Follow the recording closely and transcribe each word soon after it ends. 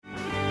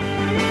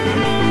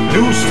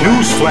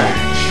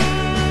Newsflash!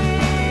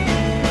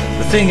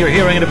 The thing you're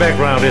hearing in the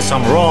background is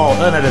some raw,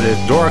 unedited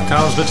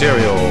Dorktown's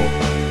material.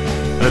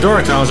 And the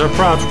Dorktowns are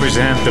proud to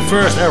present the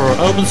first ever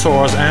open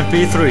source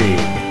MP3.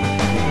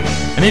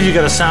 And if you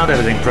got a sound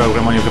editing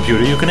program on your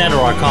computer, you can enter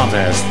our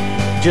contest.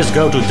 Just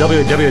go to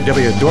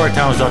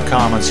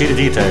www.dorktowns.com and see the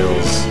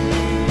details.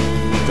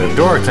 The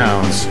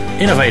Dorktowns,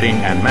 innovating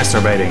and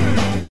masturbating.